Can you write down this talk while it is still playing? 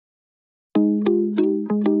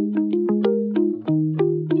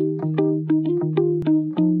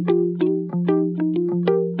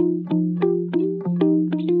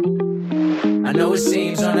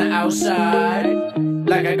seems on the outside,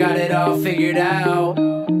 like I got it all figured out.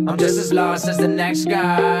 I'm just as lost as the next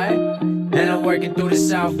guy, and I'm working through the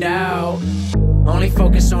self-doubt. Only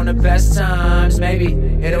focus on the best times, maybe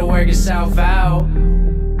it'll work itself out.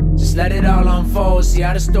 Just let it all unfold, see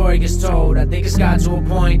how the story gets told. I think it's got to a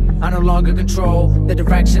point I no longer control the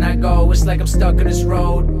direction I go. It's like I'm stuck on this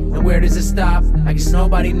road, and where does it stop? I guess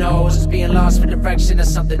nobody knows. It's being lost for direction,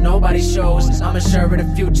 that's something nobody shows. I'm unsure of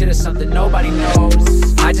the future, that's something nobody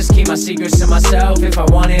knows. I just keep my secrets to myself. If I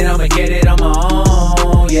want it, I'ma get it on my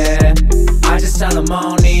own, yeah. I just tell them I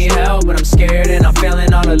don't need help, but I'm scared and I'm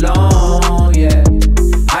feeling all alone, yeah.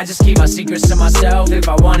 I just keep my secrets to myself. If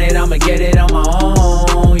I want it, I'ma get it on my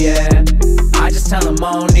own, yeah. I just tell them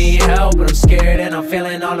I don't need help, but I'm scared and I'm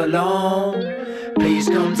feeling all alone. Please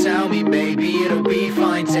come tell me, maybe it'll be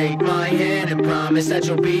fine. Take my hand and promise that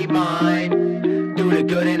you'll be mine. Through the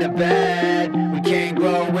good and the bad, we can't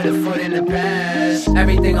grow with a foot in the past.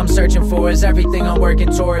 Everything I'm searching for is everything I'm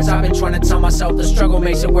working towards. I've been trying to tell myself the struggle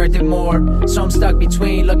makes it worth it more. So I'm stuck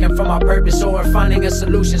between looking for my purpose or finding a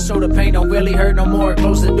solution so the pain don't really hurt no more.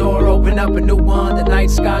 Close the door, open up a new one. The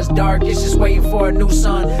night sky's dark, it's just waiting for a new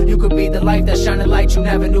sun. You could be the light that shine a light you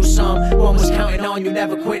never knew someone was counting on. You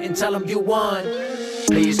never quit and tell them you won.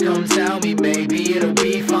 Please come tell me, maybe it'll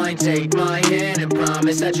be fine. Take my hand and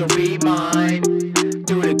promise that you'll be mine.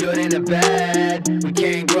 Through the good and the bad, we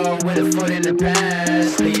can't grow with a foot in the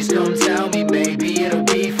past. Please come tell me, maybe it'll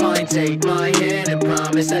be fine. Take my hand and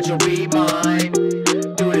promise that you'll be mine.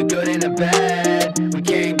 Through the good and the bad, we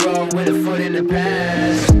can't grow with a foot in the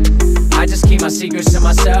past. I just keep my secrets to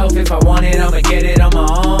myself. If I want it, I'ma get it on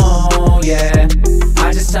my own, yeah.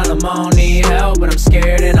 I just tell them I don't need help, but I'm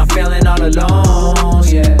scared and I'm feeling all alone,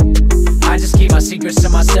 yeah. I just keep my secrets to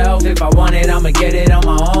myself. If I want it, I'ma get it on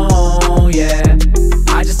my own, yeah.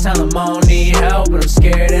 I just tell them I don't